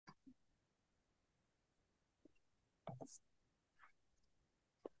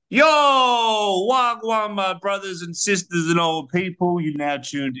Yo, wagwan, my brothers and sisters and old people. You now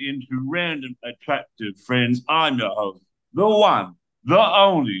tuned into Random Attractive Friends. I'm your host, the one, the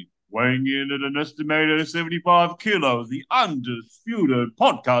only, weighing in at an estimated 75 kilos, the undisputed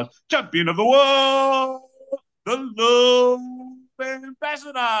podcast champion of the world, the Love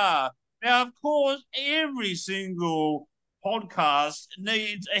Ambassador. Now, of course, every single podcast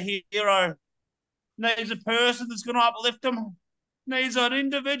needs a hero, needs a person that's going to uplift them, needs an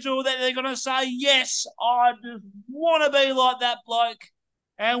individual that they're going to say, yes, I just want to be like that bloke.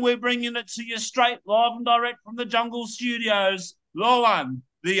 And we're bringing it to you straight live and direct from the Jungle Studios. The one,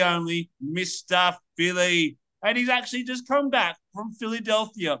 the only Mr. Philly. And he's actually just come back from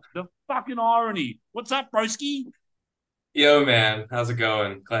Philadelphia. The fucking irony. What's up, broski? Yo, man, how's it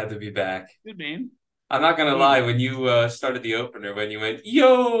going? Glad to be back. Good, man. I'm not gonna lie, Good. when you started the opener, when you went,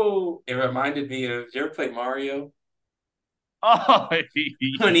 yo, it reminded me of, you ever play Mario? Oh,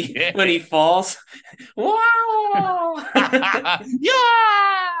 When he yeah. falls. Wow!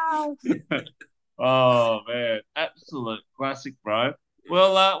 Yeah. Oh man, absolute classic, bro.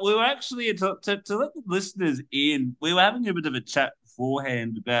 Well, we were actually to let the listeners in. We were having a bit of a chat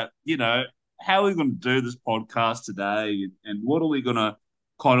beforehand about how we're going to do this podcast today and what are we going to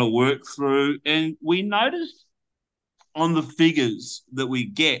kind of work through. And we noticed on the figures that we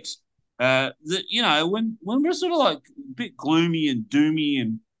get that when we're sort of like a bit gloomy and doomy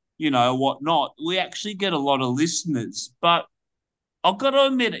and whatnot, we actually get a lot of listeners, but I've got to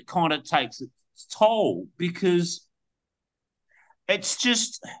admit, it kind of takes its toll because it's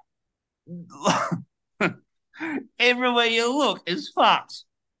just everywhere you look is fucked.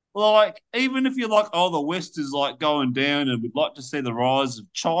 Like, even if you're like, oh, the West is like going down and we'd like to see the rise of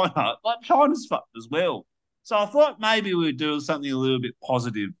China, like China's fucked as well. So I thought maybe we'd do something a little bit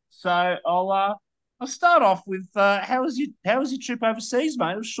positive. So I'll start off with how was your trip overseas,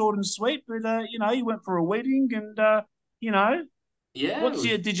 mate? It was short and sweet, but you went for a wedding and you know, Yeah, it What's was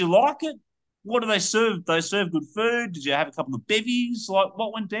your? Did you like it? What do they serve? They serve good food. Did you have a couple of bevies? Like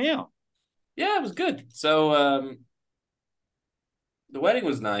what went down? yeah, it was good. So the wedding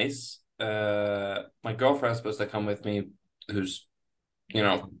was nice. My girlfriend's supposed to come with me, who's, you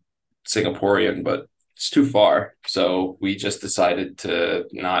know, Singaporean, but it's too far. So we just decided to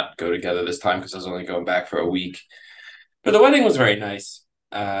not go together this time because I was only going back for a week. But the wedding was very nice.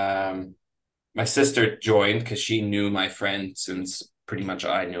 My sister joined because she knew my friend since pretty much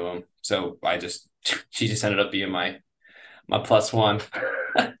I knew him. So she just ended up being my plus one.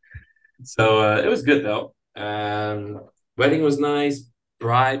 So it was good though. Wedding was nice.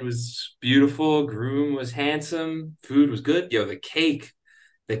 Bride was beautiful. Groom was handsome. Food was good. Yo, the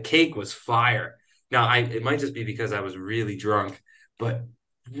cake was fire. Now, it might just be because I was really drunk, but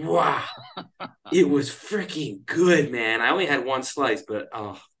wow, it was freaking good, man. I only had one slice, but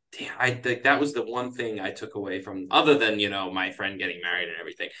oh damn, I think that was the one thing I took away from, other than, my friend getting married and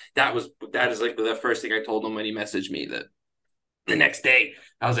everything. That is like the first thing I told him when he messaged me that the next day.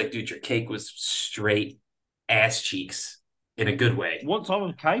 I was like, dude, your cake was straight ass cheeks in a good way. What type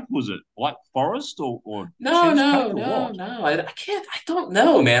of cake was it? Black forest or No, cheesecake no, or no, what? no. I can't. I don't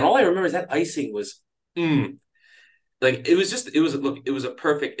know, man. All I remember is that icing was, like it was just. It was look. It was a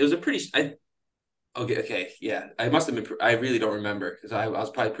perfect. It was a pretty. Okay, okay, yeah. I must have been. I really don't remember because I was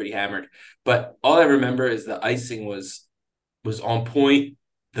probably pretty hammered. But all I remember is the icing was on point.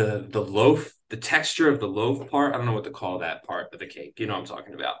 The loaf, the texture of the loaf part. I don't know what to call that part of the cake. You know what I'm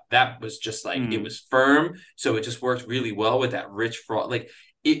talking about. That was just like it Hmm. was firm, so it just worked really well with that rich froth. Like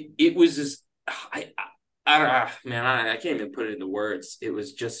it was just. I don't man. I can't even put it into words. It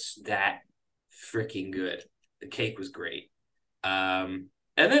was just that freaking good. The cake was great. And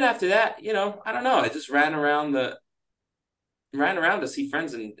then after that, I don't know. I just ran around to see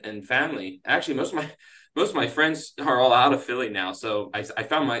friends and family. Actually, most of my friends are all out of Philly now, so I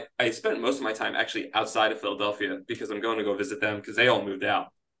spent most of my time actually outside of Philadelphia because I'm going to go visit them because they all moved out.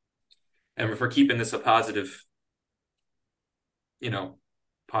 And if we're keeping this a positive, you know,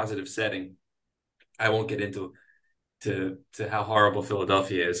 positive setting, I won't get into to how horrible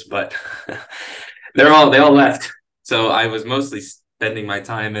Philadelphia is, but they all left. So I was mostly spending my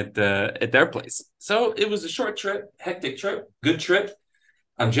time at their place. So it was a short trip, hectic trip, good trip.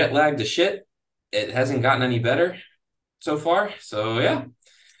 I'm jet lagged to shit. It hasn't gotten any better so far. So yeah,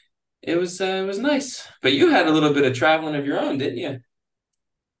 it was nice. But you had a little bit of traveling of your own, didn't you?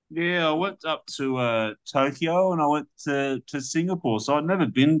 Yeah, I went up to Tokyo and I went to Singapore. So I'd never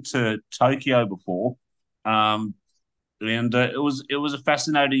been to Tokyo before. Um, and it was a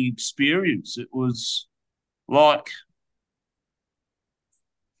fascinating experience. It was like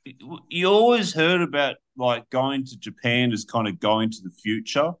you always heard about like going to Japan is kind of going to the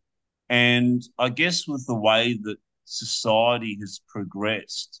future. And I guess with the way that society has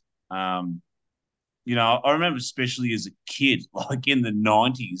progressed, um, I remember especially as a kid, like in the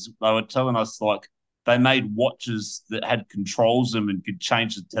 90s, they were telling us like they made watches that had controls them and could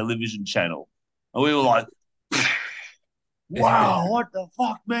change the television channel. And we were like, wow, what the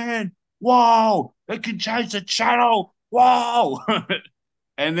fuck, man? Wow, it can change the channel. Wow.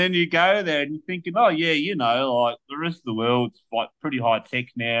 And then you go there and you're thinking, oh yeah, like the rest of the world's like pretty high tech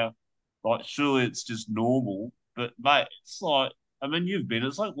now. Like surely it's just normal. But mate, it's like I mean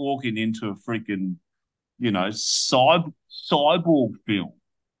it's like walking into a freaking, cyborg film.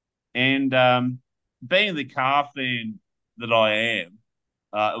 And being the car fan that I am,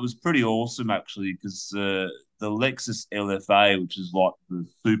 it was pretty awesome actually because the Lexus LFA, which is like the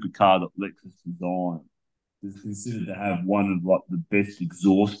supercar that Lexus designed, is considered to have one of like the best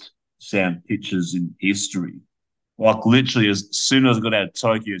exhaust sound pitches in history. Like literally, as soon as I got out of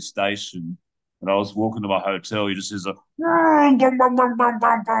Tokyo Station and I was walking to my hotel, you just hear a bum, bum, bum, bum,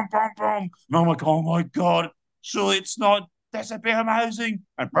 bum, bum, bum, bum. And I'm like, oh my god, surely it's not. That's a bit amazing.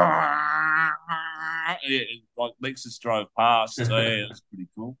 And like Lexus drove past, so yeah, it was pretty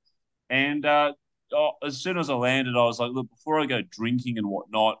cool. And as soon as I landed, I was like, look, before I go drinking and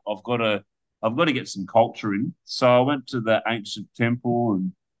whatnot, I've got to get some culture in. So I went to the ancient temple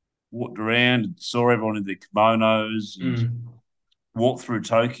and walked around and saw everyone in their kimonos and Mm. walked through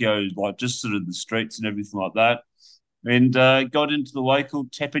Tokyo, like just sort of the streets and everything like that, and got into the local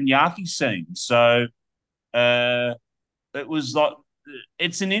teppanyaki scene. So uh, it was like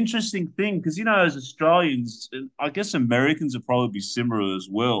it's an interesting thing because as Australians, I guess Americans are probably similar as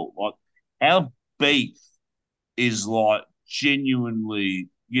well. Like our beef is like genuinely,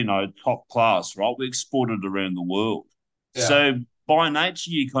 top class, right? We export it around the world. Yeah. So by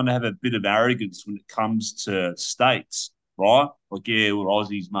nature, you kind of have a bit of arrogance when it comes to states, right? Like, yeah, we're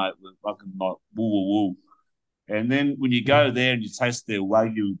Aussies, mate. We're fucking like woo woo woo. And then when you go there and you taste their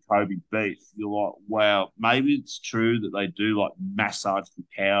Wagyu and Kobe beef, you're like, wow, maybe it's true that they do like massage the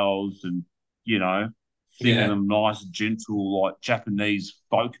cows and, you know, singing Yeah. them nice, gentle, like Japanese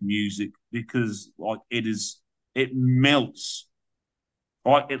folk music because like it melts,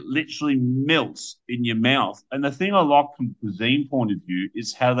 right? It literally melts in your mouth. And the thing I like from cuisine point of view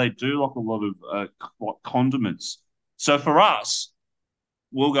is how they do like a lot of like condiments. So for us,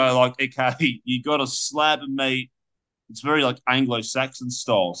 we'll go like, okay, you got a slab of meat. It's very like Anglo-Saxon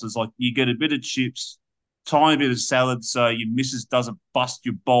style. So it's like you get a bit of chips, tiny bit of salad, so your missus doesn't bust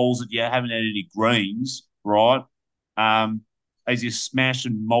your bowls that you haven't had any greens, right? Um, as you're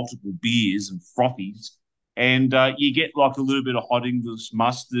smashing multiple beers and frothies, and you get like a little bit of hot English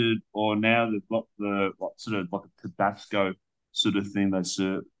mustard, or now they've got the like, sort of like a Tabasco sort of thing they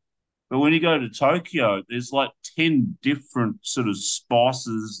serve. But when you go to Tokyo, there's like 10 different sort of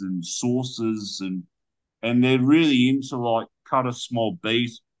spices and sauces and they're really into like cut a small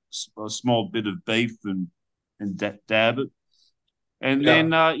beef, a small bit of beef and dab it. And Yeah.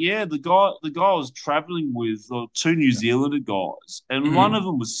 then yeah, the guy I was traveling with, two New Zealander guys, and one Mm. of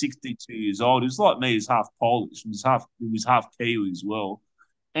them was 62 years old. He was like me, he's half Polish, and he was half Kiwi as well.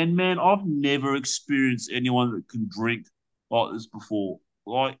 And man, I've never experienced anyone that can drink like this before.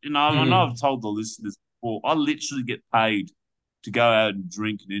 Like, I know I've Mm. told the listeners before, I literally get paid to go out and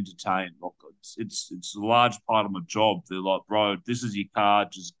drink and entertain. Like it's a large part of my job. They're like, bro, this is your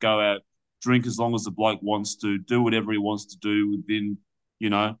card. Just go out, drink as long as the bloke wants to, do whatever he wants to do within,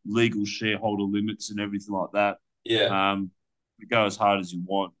 legal shareholder limits and everything like that. Yeah. Um, go as hard as you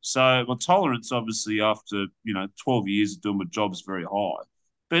want. So my tolerance, obviously, after 12 years of doing my job, is very high.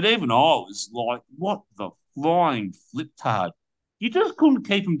 But even I was like, what the flying fliptard? You just couldn't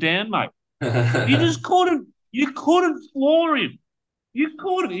keep him down, mate. You just couldn't. You couldn't floor him. You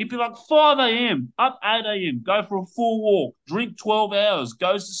couldn't. He'd be like 5 a.m., up 8 a.m., go for a full walk, drink 12 hours,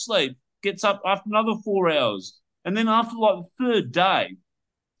 goes to sleep, gets up after another 4 hours. And then after like the third day,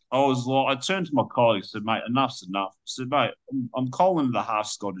 I turned to my colleague and said, mate, enough's enough. I said, mate, I'm calling the half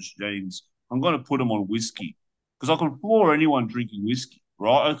Scottish genes. I'm going to put them on whiskey because I can floor anyone drinking whiskey,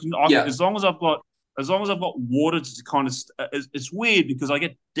 right? Yeah. as long as I've got water to kind of, it's weird because I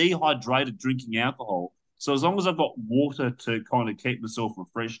get dehydrated drinking alcohol. So as long as I've got water to kind of keep myself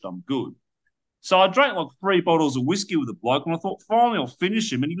refreshed, I'm good. So I drank like 3 bottles of whiskey with the bloke, and I thought finally I'll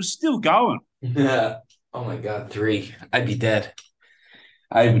finish him, and he was still going. Yeah. Oh my God, three. I'd be dead.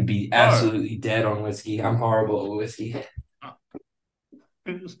 I would be Bro, absolutely dead on whiskey. I'm horrible at whiskey.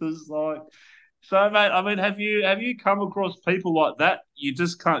 it was like, so, mate. I mean, have you come across people like that? You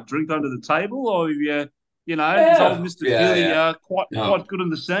just can't drink under the table, or is old Yeah. Mister Yeah, Billy yeah. quite No. good in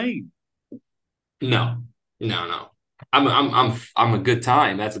the scene? No, no. I'm a good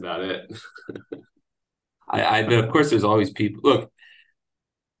time. That's about it. But of course, there's always people. Look,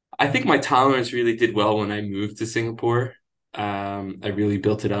 I think my tolerance really did well when I moved to Singapore. I really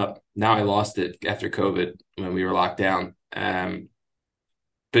built it up. Now I lost it after COVID when we were locked down.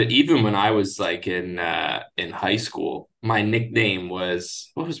 But even when I was like in high school, my nickname was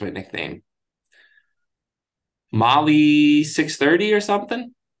what was my nickname? Molly 630 or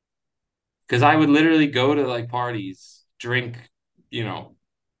something. Because I would literally go to like parties, drink, you know,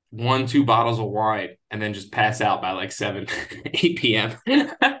 1, 2 bottles of wine, and then just pass out by like 7, 8 p.m.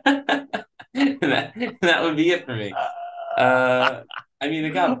 that would be it for me. Uh, I mean,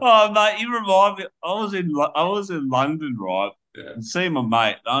 it got Oh mate, you remind me. I was in London, right, yeah. and seeing my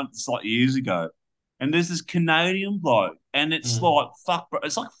mate. It's like years ago, and there's this Canadian bloke, and it's Mm. like fuck, bro.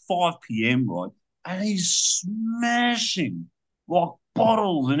 It's like 5 p.m. right, and he's smashing like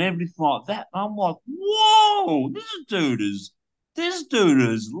bottles and everything like that. And I'm like, whoa, this dude is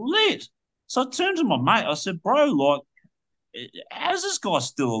lit. So I turned to my mate. I said, bro, like how's this guy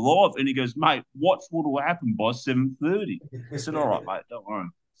still alive? And he goes, mate, watch what will happen by 7:30. I said, all right, mate, don't worry.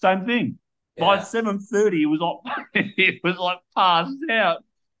 Same thing. By Yeah. 7:30, he was like he was like passed out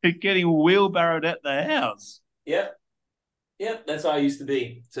and getting wheelbarrowed at the house. Yep. Yep. That's how I used to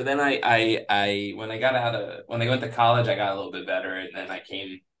be. So then when I got out of when I went to college, I got a little bit better, and then I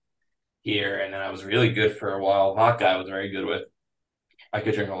came here, and then I was really good for a while. Vodka, I was very good with. I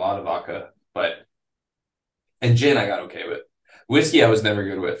could drink a lot of vodka, but and gin, I got okay with. Whiskey, I was never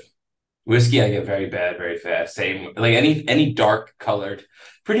good with. Whiskey, I get very bad very fast. Same like any dark colored,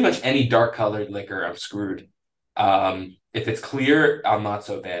 pretty much any dark colored liquor, I'm screwed. If it's clear, I'm not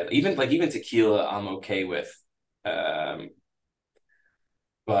so bad. Even tequila, I'm okay with. Um,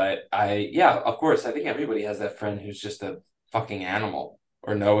 but yeah, of course, I think everybody has that friend who's just a fucking animal,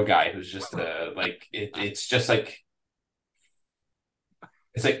 or know a guy who's just it's just like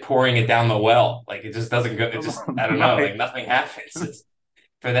it's like pouring it down the well. Like it just doesn't go. It just I don't know. mate, Like nothing happens. It's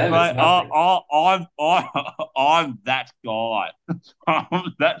for them. It's mate, nothing. I'm that guy.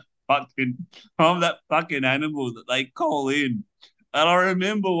 I'm that I'm that fucking animal that they call in. And I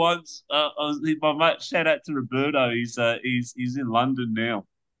remember once, my mate. Shout out to Roberto. He's in London now,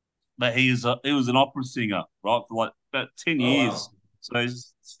 but he was an opera singer, right, for like about 10 years. Oh So he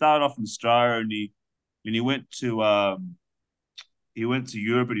started off in Australia, and he went to Europe,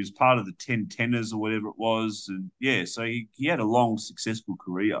 and he was part of the Ten Tenors or whatever it was, and yeah, so he had a long, successful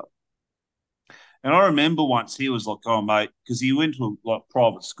career. And I remember once he was like, "Oh, mate," because he went to like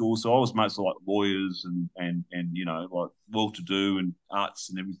private school, so I was mostly like lawyers and like well-to-do and arts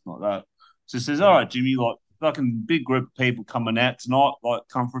and everything like that. So he says, "All wow. right, Jimmy, like fucking big group of people coming out tonight, like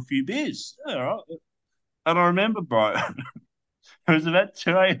come for a few beers." Yeah, all right. And I remember, bro, it was about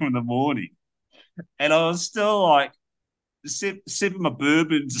 2 a.m. in the morning, and I was still like sipping my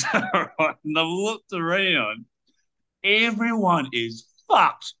bourbons, right? And I looked around, everyone is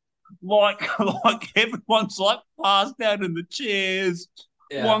fucked. Like, like everyone's like passed out in the chairs.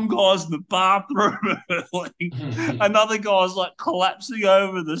 Yeah. One guy's in the bathroom. Like, another guy's like collapsing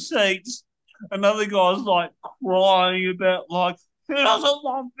over the seats. Another guy's like crying about like he doesn't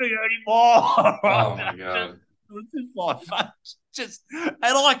love me anymore. Oh And I my just God. it was just like mate, just and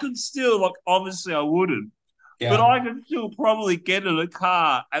I could still like obviously I wouldn't, but Yeah. I could still probably get in a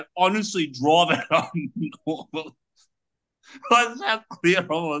car and honestly drive it home. That's how clear I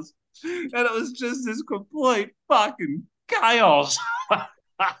was. And it was just this complete fucking chaos.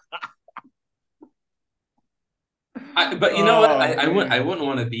 But you know what? Oh I man. wouldn't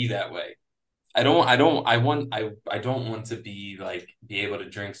want to be that way. I don't want to be like be able to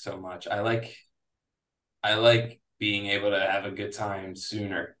drink so much. I like being able to have a good time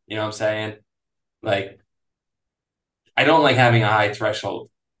sooner. You know what I'm saying? Like I don't like having a high threshold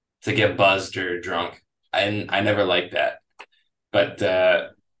to get buzzed or drunk. I never liked that. But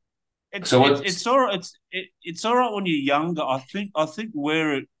It's so it's what it's all right. It's all right when you're younger. I think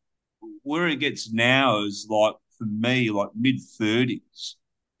where it gets now is like for me, like mid 30s,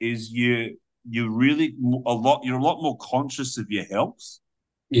 is you're really you're a lot more conscious of your health.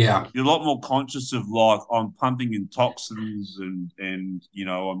 yeah. You're a lot more conscious of like I'm pumping in toxins and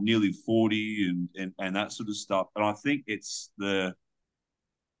I'm nearly 40 and that sort of stuff. And I think it's the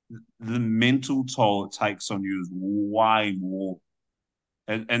mental toll it takes on you is way more.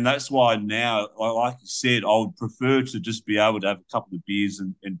 And that's why now, like you said, I would prefer to just be able to have a couple of beers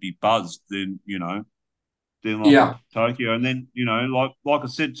and be buzzed than like Yeah. Tokyo. And then, like I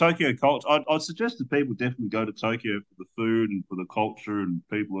said, Tokyo culture, I'd suggest that people definitely go to Tokyo for the food and for the culture and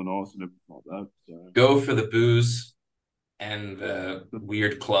people are nice and everything like that. So Go for the booze and the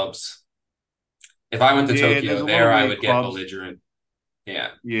weird clubs. If I went to Yeah, there's Tokyo, a lot of there I weird would get clubs. belligerent. Yeah.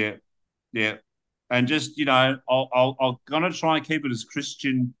 Yeah, yeah. And just I'll gonna try and keep it as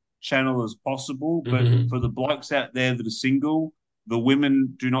Christian channel as possible. But Hmm. for the blokes out there that are single, the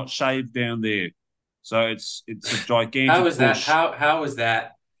women do not shave down there, so it's a How gigantic is that? bush. How is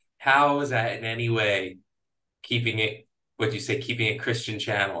that? How is that in any way keeping it? What you say? Keeping it Christian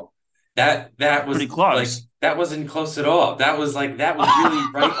channel? That Pretty was like close. that wasn't close at all. That was really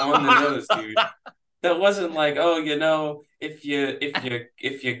right on the nose, dude. That wasn't like, oh, if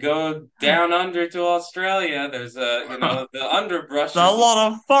you go down under to Australia, there's the underbrush There's or a something.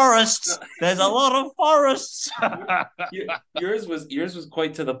 lot of forests. There's a lot of forests. Yours was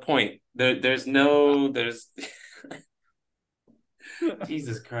quite to the point. There's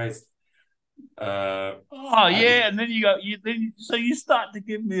Jesus Christ. Uh, Oh I yeah, and then you go so you start to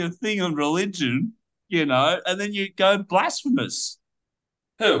give me a thing on religion, and then you go blasphemous.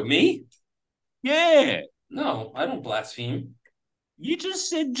 who me? Yeah, No, I don't blaspheme. you just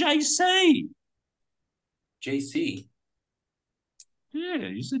said JC. JC. Yeah,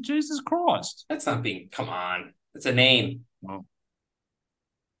 you said Jesus Christ. That's not being. Come on, that's a name. Well,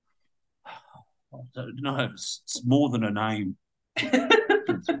 no, it's more than a name.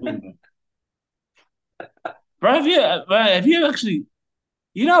 It's more than Bro, have you actually?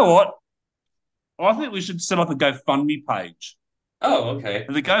 You know what? I think we should set up a GoFundMe page. Oh, okay.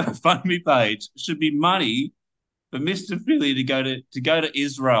 And the GoFundMe page should be money for Mr. Philly to go to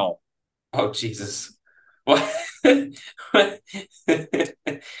Israel. Oh, Jesus. What?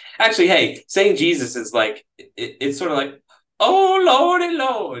 Actually, hey, saying Jesus is like it's sort of like, oh Lordy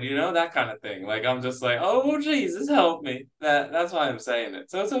Lord, that kind of thing. Like I'm just like, oh Jesus, help me. That's why I'm saying it.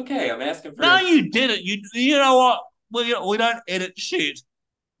 So it's okay. I'm asking for No, his. you did it. You know what? We don't edit shit.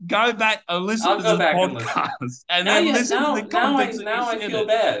 Go back and listen I'll to go this back and listen. podcast, and Now then you listen to the context that you now I said feel it.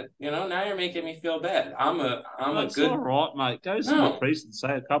 bad. Now you're making me feel bad. I'm a That's all good. right, mate. Go see the No, priest and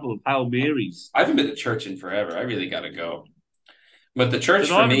say a couple of Hail Marys. I haven't been to church in forever. I really got to go. But the church Did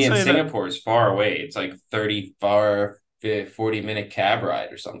for I ever me in tell you that? Singapore is far away. It's like 40-minute cab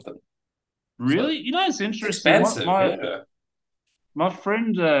ride or something. So Really? It's it's interesting. What expensive. my Yeah. my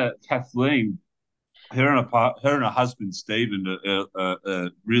friend Kathleen, her and her husband Stephen are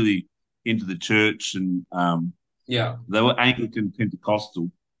really into the church, and Yeah. they were Anglican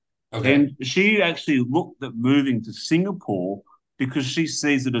Pentecostal. Okay. And she actually looked at moving to Singapore because she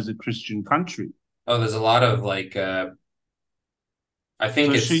sees it as a Christian country. Oh, there's a lot of like I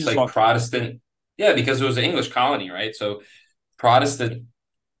think So it's she's like like, Protestant. Yeah, because it was an English colony, right? So Protestant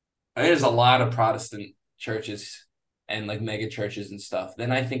there's a lot of Protestant churches and like mega churches and stuff.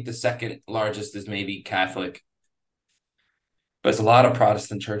 Then I think the second largest is maybe Catholic, but it's a lot of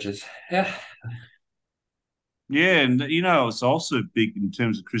Protestant churches. Yeah. yeah, and it's also big in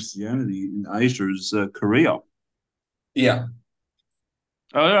terms of Christianity in Asia is Korea. Yeah.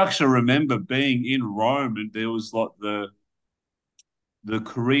 I actually remember being in Rome, and there was like the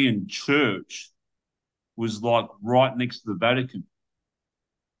Korean church was like right next to the Vatican.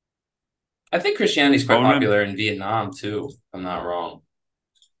 I think Christianity is I quite remember, popular in Vietnam too, if I'm not wrong.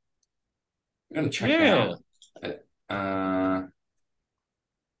 I'm gonna check yeah, now. Uh,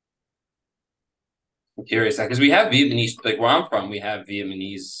 I'm curious because we have Vietnamese, like where I'm from, we have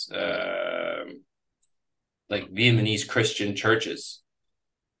Vietnamese Christian churches.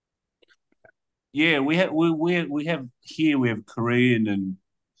 yeah. We have here we have Korean, and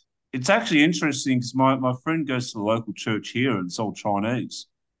it's actually interesting because my friend goes to the local church here and it's all Chinese.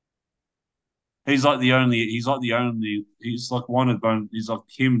 He's like he's like him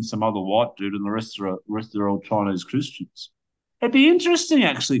and some other white dude, and the rest are all Chinese Christians. It'd be interesting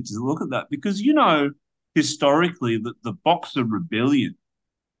actually to look at that because historically the Boxer Rebellion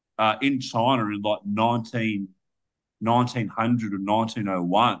in China in like 1900 or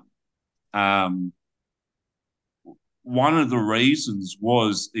 1901, one of the reasons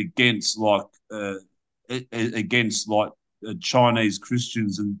was against like Chinese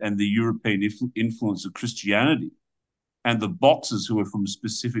Christians and the European influence of Christianity. And the Boxers who were from a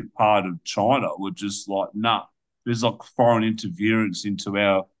specific part of China were just like, nah, there's like foreign interference into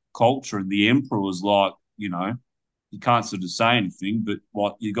our culture. And the emperor was like, you can't sort of say anything, but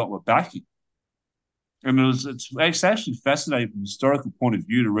like you got my backing. I mean, it's actually fascinating from a historical point of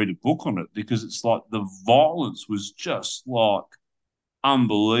view to read a book on it because it's like the violence was just like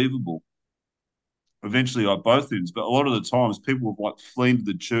unbelievable. Eventually, like both ends, but a lot of the times people would like flee to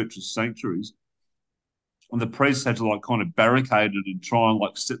the church's sanctuaries, and the priests had to like kind of barricade it and try and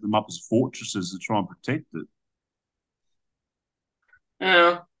like set them up as fortresses to try and protect it.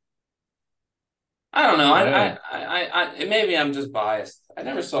 Yeah. I don't know. Yeah. Maybe I'm just biased. I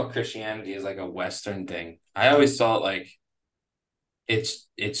never saw Christianity as like a Western thing. I always saw it like it's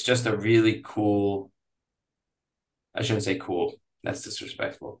just a really cool. I shouldn't say cool. That's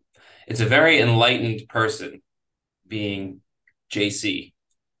disrespectful. It's a very enlightened person being JC,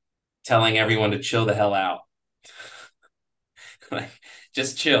 telling everyone to chill the hell out. Like,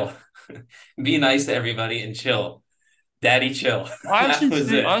 just chill. Be nice to everybody and chill. Daddy chill. I That actually was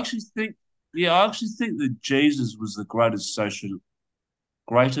think, it. I actually think, yeah, I actually think that Jesus was the greatest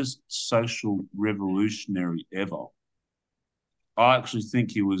social revolutionary ever. I actually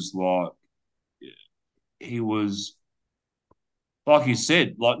think he was like you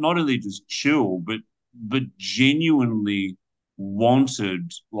said, like not only just chill, but genuinely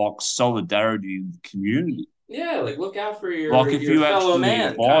wanted like solidarity in the community. Yeah, like look out for Like if your you fellow actually man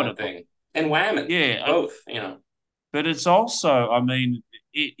kind invited, of thing. And whammon, yeah, both. but it's also, I mean,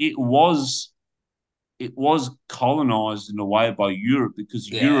 it was colonized in a way by Europe because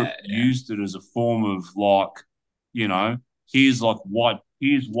Europe Yeah, yeah. used it as a form of like, you know, here's what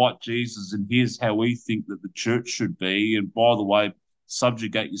Jesus and here's how we think that the church should be. And by the way,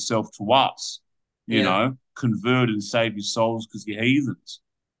 subjugate yourself to us, Yeah. convert and save your souls because you're heathens.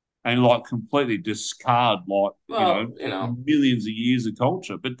 And like completely discard like, Well, millions of years of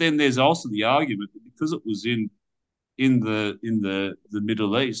culture. But then there's also the argument that because it was in the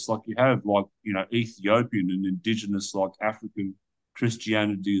Middle East, like you have like Ethiopian and indigenous like African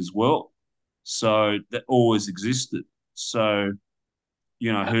Christianity as well. So that always existed. So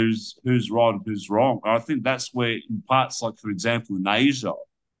who's right and who's wrong. I think that's where in parts like for example in Asia,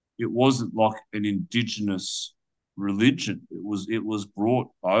 it wasn't like an indigenous religion. It was brought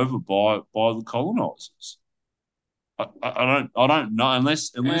over by the colonizers. I don't know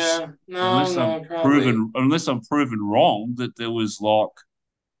unless unless yeah, no, unless I'm no, probably. proven wrong that there was like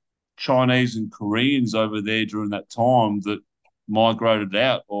Chinese and Koreans over there during that time that migrated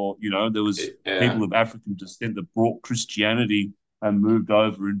out, or there was Yeah, people of African descent that brought Christianity and moved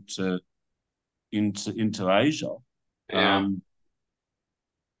over into Asia. yeah, Um,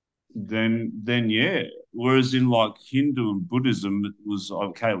 then yeah. Whereas in like Hindu and Buddhism, it was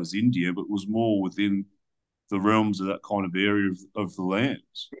okay. It was India, but it was more within the realms of that kind of area of the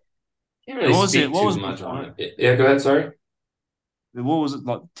lands. can't And really what was it? speak What too was much on before it? it. Yeah, go ahead. Sorry. What was it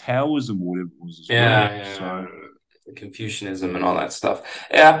like Taoism or whatever it was as well? Yeah, So Confucianism and all that stuff.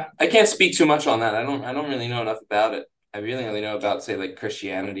 Yeah, I can't speak too much on that. I don't really know enough about it. I really only know about say like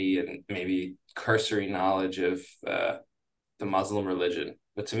Christianity and maybe cursory knowledge of the Muslim religion.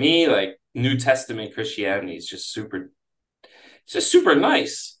 But to me, like New Testament Christianity is it's just super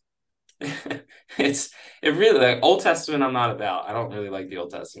nice. it's it really like Old Testament I'm not about. I don't really like the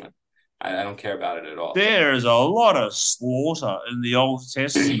Old Testament. I don't care about it at all. there is a lot of slaughter in the Old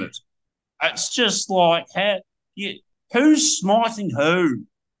Testament. It's just like you, who's smiting who?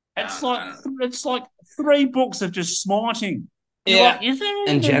 I It's don't, like I don't know. it's like three books of just smiting. You're like, Yeah, is there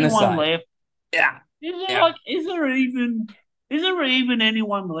and even anyone genocide. left? Yeah, Is there yeah, like is there even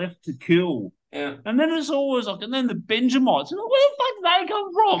anyone left to kill? yeah, And then it's always like, and then the Benjamites, like, where the fuck did they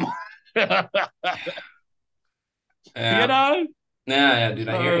come from? you yeah, know? yeah, dude.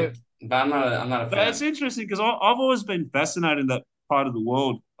 I hear So you, but I'm not a but it's fan. interesting because I've always been fascinated in that part of the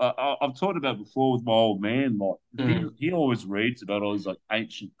world. I've talked about before with my old man. Like Mm. he always reads about all these like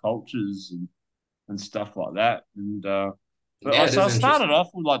ancient cultures and stuff like that. And but Yeah, it so is I started interesting. off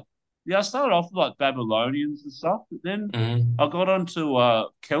with like I started off with like Babylonians and stuff, but then Mm. I got onto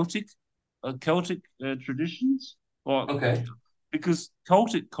Celtic traditions, like Okay. because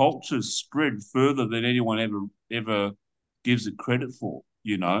Celtic culture spread further than anyone ever gives it credit for.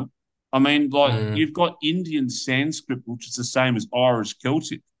 I mean, like Mm. you've got Indian Sanskrit, which is the same as Irish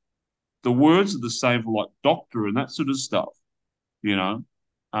Celtic. The words are the same for like doctor and that sort of stuff. You know,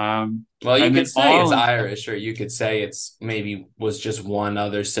 um, Well, you and could then say it's Ireland. Irish, or you could say it's maybe was just one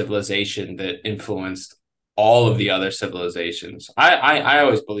other civilization that influenced all of the other civilizations. I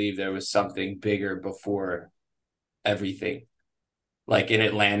always believe there was something bigger before everything, like an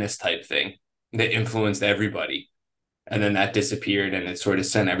Atlantis type thing that influenced everybody, and then that disappeared, and it sort of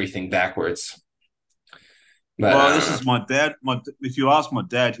sent everything backwards. But Well, I this don't is know. my dad. If you ask my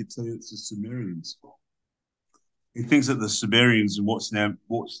dad, he'd tell you it's the Sumerians. He thinks that the Sumerians and what's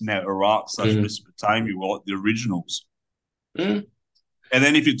now Iraq slash Mm. Mesopotamia were like the originals. Mm. And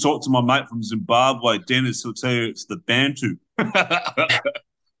then if you talk to my mate from Zimbabwe, Dennis, he'll tell you it's the Bantu.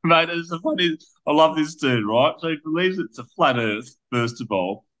 Mate, it's a funny. I love this dude, right? So he believes it's a flat Earth, first of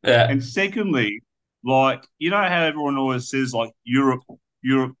all, Yeah, and secondly, like how everyone always says like Europe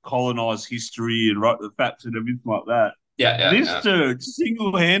colonized history and wrote the facts and everything like that. Yeah, yeah, This yeah. dude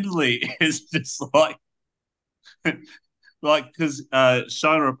single-handedly is just like because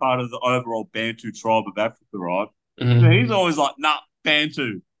Shona are part of the overall Bantu tribe of Africa, right? So Hmm. he's always like, nah,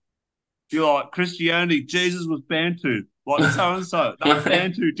 Bantu. You're like Christianity, Jesus was Bantu. Like so and so, nah,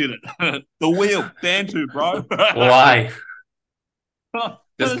 Bantu did it. The wheel, Bantu, bro. Why? Just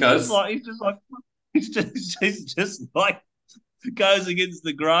It's just cause? like he's just like goes against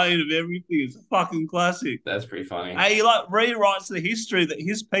the grain of everything. It's a fucking classic. That's pretty funny. Hey, he like rewrites the history that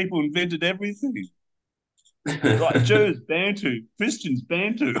his people invented everything. Like Jews, Bantu, Christians,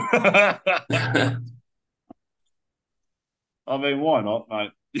 Bantu. I mean, why not,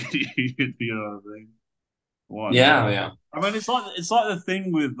 mate? You know what I mean? Why not? Yeah, yeah. I mean, it's like the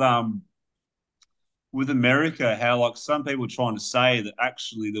thing with America, how like some people are trying to say that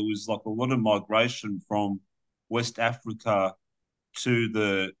actually there was like a lot of migration from West Africa to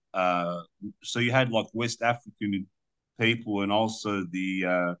the so you had like West African people and also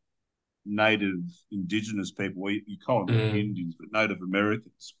the native indigenous people. Well, you call them Mm. Indians, but Native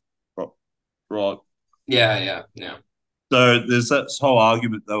Americans, right? Yeah, yeah, yeah. So there's that whole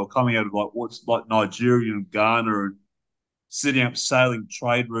argument they were coming out of like what's like Nigeria and Ghana and setting up sailing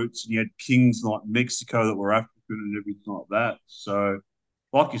trade routes, and you had kings in like Mexico that were African and everything like that. So,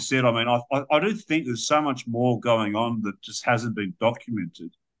 like you said, I mean, I do think there's so much more going on that just hasn't been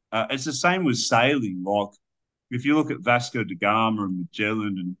documented. It's the same with sailing. Like, if you look at Vasco da Gama and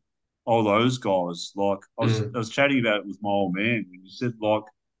Magellan and all those guys, like I Mm. was chatting about it with my old man, and he said like,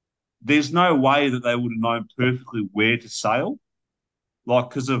 there's no way that they would have known perfectly where to sail like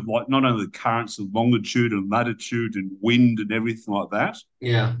because of like not only the currents of longitude and latitude and wind and everything like that.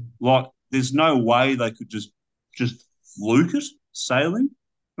 Yeah. Like there's no way they could just fluke it sailing.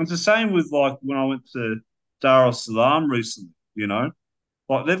 And it's the same with like when I went to Dar es Salaam recently, you know,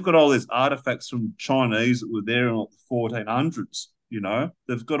 like they've got all these artifacts from Chinese that were there in like the 1400s, you know,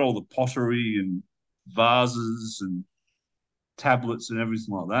 they've got all the pottery and vases and tablets and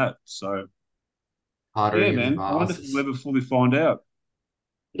everything like that. So yeah, Pottery and man, I wonder if we'll vases. ever fully find out.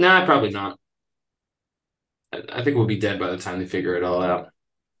 Nah, probably not. I think we'll be dead by the time they figure it all out.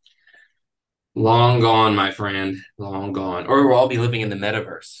 Long gone, my friend. Long gone. Or we'll all be living in the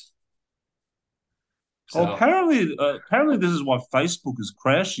metaverse. Oh, So, apparently, this is why Facebook is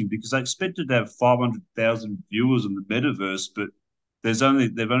crashing because they expected to have 500,000 viewers in the metaverse, but they've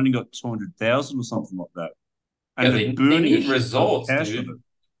only got 200,000 or something like that, yeah, and they're they burning a need shit ton of results, cash on dude. it.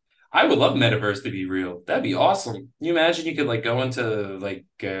 I would love metaverse to be real. That'd be awesome. Can you imagine you could like go into like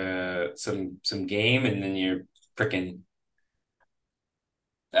some game and then you're freaking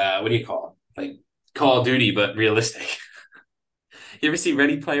what do you call it? Like Call of Duty, but realistic. You ever see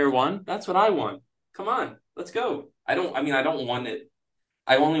Ready Player One? That's what I want. Come on, let's go. I don't want it.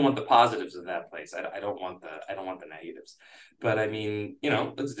 I only want the positives of that place. I don't want the negatives. But I mean,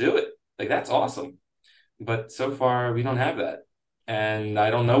 let's do it. Like that's awesome. But so far we don't have that. And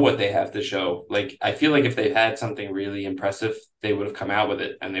I don't know what they have to show. Like I feel like if they had something really impressive, they would have come out with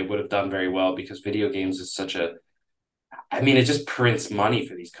it and they would have done very well because video games is such a I mean, it just prints money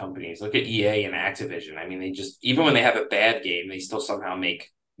for these companies. Look at EA and Activision. I mean, they just even when they have a bad game, they still somehow make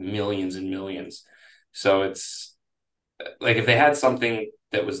millions and millions. So it's like if they had something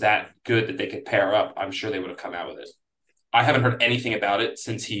that was that good that they could pair up, I'm sure they would have come out with it. I haven't heard anything about it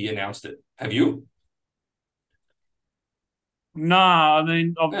since he announced it. Have you? Nah, I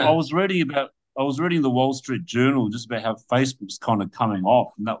mean, Yeah. I was reading the Wall Street Journal just about how Facebook's kind of coming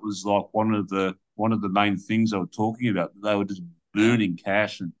off, and that was like one of the main things they were talking about. That they were just burning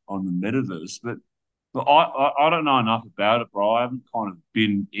cash on the metaverse, but I don't know enough about it, bro. I haven't kind of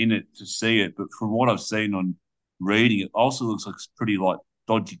been in it to see it, but from what I've seen on reading, it also looks like it's pretty like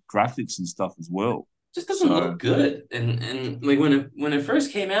dodgy graphics and stuff as well. Just doesn't look So good. And like when it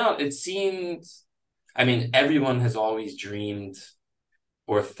first came out, it seemed I mean, everyone has always dreamed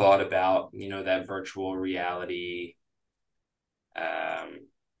or thought about, that virtual reality, um,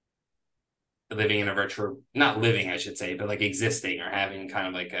 living in a virtual, not living, I should say, but like existing or having kind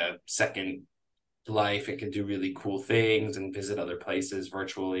of like a second life. It can do really cool things and visit other places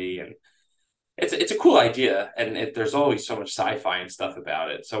virtually. And it's a cool idea. And there's always so much sci-fi and stuff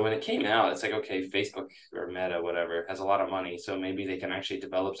about it. So when it came out, it's like, okay, Facebook or Meta, whatever, has a lot of money. So maybe they can actually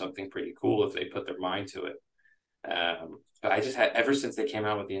develop something pretty cool if they put their mind to it. But I just had ever since they came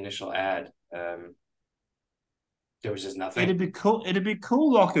out with the initial ad, there was just nothing. it'd be cool. It'd be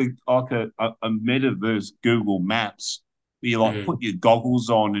cool like a metaverse Google Maps where you like put Mm. your goggles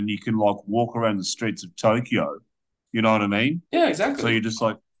on and you can like walk around the streets of Tokyo. You know what I mean? Yeah, So exactly. you just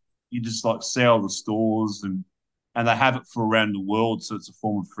like see all the stores and they have it for around the world, so it's a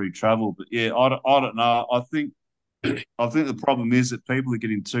form of free travel. But yeah, I don't know. I think I think the problem is that people are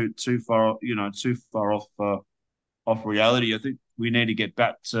getting too far, too far off reality. I think we need to get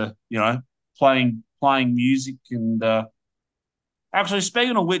back to, playing music and actually,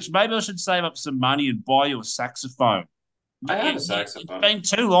 speaking of which, maybe I should save up some money and buy you a saxophone. I have a It's saxophone. been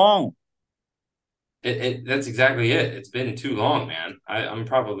too long. That's exactly it. It's been too long, man. I'm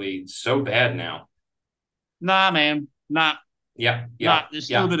probably so bad now. Nah, man. Nah, Yeah, nah. yeah, There's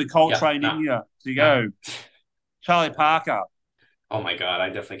still a yeah, bit of yeah. Coltrane in No, you to no. go. Charlie Parker. Oh my God, I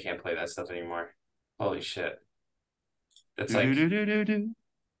definitely can't play that stuff anymore. Holy shit. That's Do do like do do do do.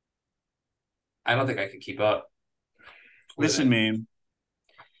 I don't think I could keep up with Listen, it. man.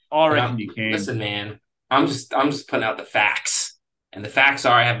 I And reckon you can. listen, man, I'm just putting out the facts. And the facts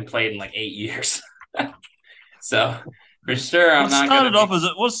are I haven't played in like 8 years. So for sure I'm not gonna be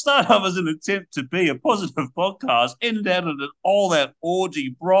What started off as an attempt to be a positive podcast ended out in an all-out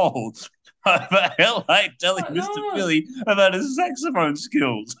orgy brawl over LA telling Mr. no. Philly about his saxophone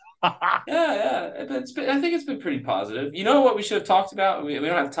skills. Yeah, yeah. I think it's been pretty positive. You know what we should have talked about? We don't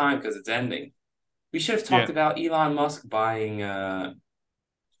have time because it's ending. We should have talked Yeah, about Elon Musk buying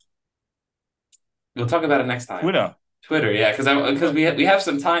we'll talk about it next time. Twitter. Twitter, yeah, because Well, we have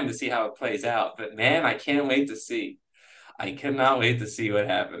some time to see how it plays out. But man, I can't wait to see. I cannot wait to see what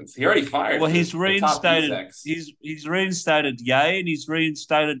happens. He already fired he's the top reinstated. execs. He's reinstated Ye and he's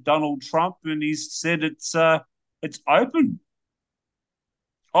reinstated Donald Trump, and he's said it's open.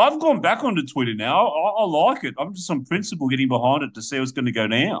 I've gone back onto Twitter now. I like it. I'm just on principle getting behind it to see what's going to go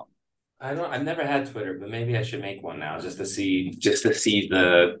down. I've never had Twitter, but maybe I should make one now just to see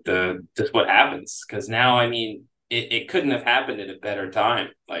the just what happens. Because now, I mean, it couldn't have happened at a better time.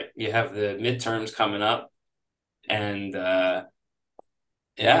 Like you have the midterms coming up, and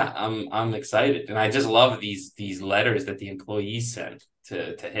yeah, I'm excited, and I just love these letters that the employees sent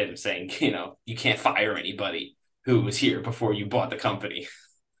to him saying, you can't fire anybody who was here before you bought the company.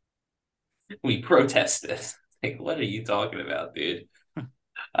 We protest this. Like, what are you talking about, dude?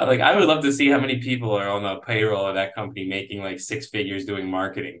 I would love to see how many people are on the payroll of that company making like six figures doing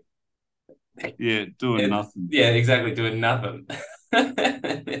marketing. Yeah, doing nothing. Yeah, exactly, doing nothing.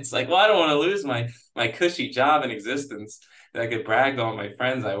 It's like, well, I don't want to lose my cushy job and existence that I could brag on my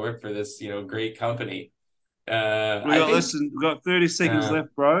friends. I work for this, great company. I think, We got 30 seconds uh,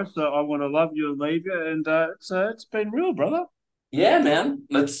 left, bro. So I want to love you and leave you, and it's been real, brother. yeah, man.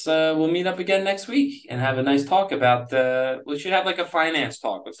 We'll meet up again next week and have a nice talk about we should have like a finance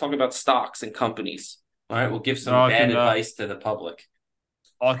talk. Let's talk about stocks and companies. All right, we'll give some I bad can advice to the public.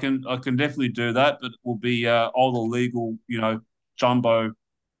 I can definitely do that, but it will be all the legal, jumbo.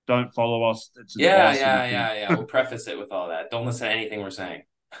 Don't follow us. It's Yeah, advice sort yeah, of thing. yeah, yeah. We'll preface it with all that. Don't listen to anything we're saying.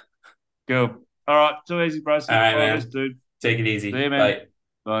 Go. All right, too easy, bro. All right, All the best, man. dude. Take it See easy. you, man. Bye.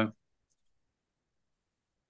 Bye.